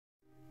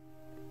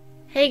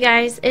Hey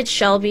guys, it's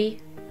Shelby.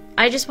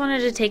 I just wanted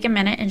to take a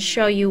minute and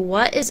show you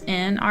what is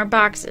in our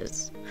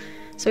boxes.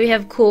 So we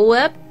have Cool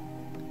Whip,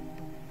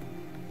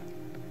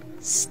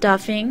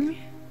 stuffing,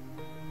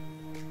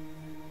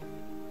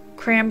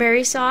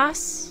 cranberry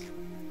sauce,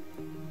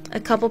 a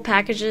couple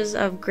packages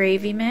of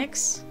gravy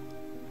mix,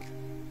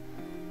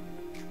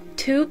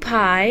 2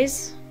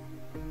 pies,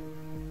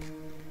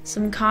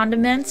 some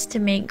condiments to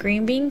make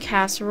green bean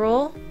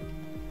casserole,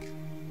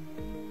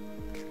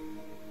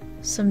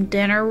 some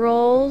dinner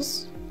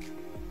rolls,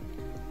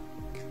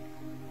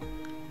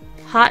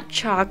 hot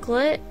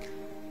chocolate,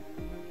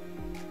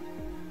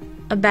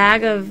 a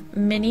bag of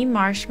mini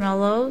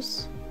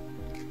marshmallows,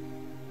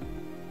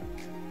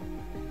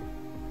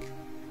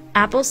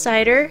 apple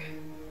cider,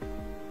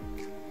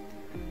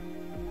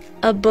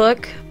 a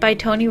book by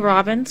Tony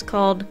Robbins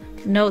called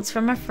Notes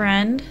from a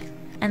Friend,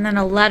 and then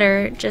a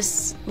letter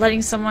just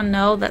letting someone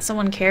know that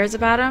someone cares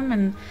about them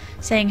and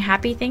saying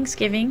Happy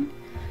Thanksgiving,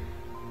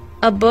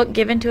 a book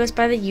given to us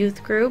by the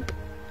youth group,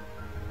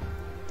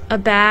 a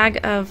bag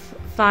of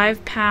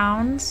 5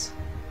 pounds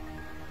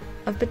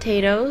of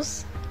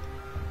potatoes,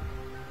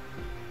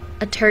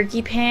 a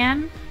turkey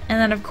pan,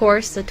 and then of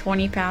course the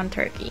 20-pound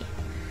turkey.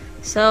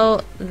 So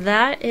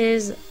that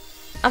is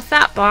a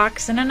fat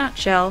box in a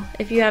nutshell.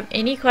 If you have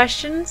any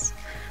questions,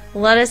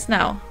 let us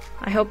know.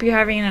 I hope you're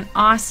having an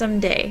awesome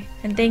day,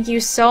 and thank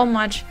you so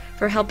much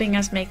for helping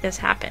us make this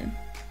happen.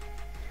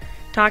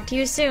 Talk to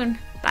you soon.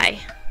 Bye.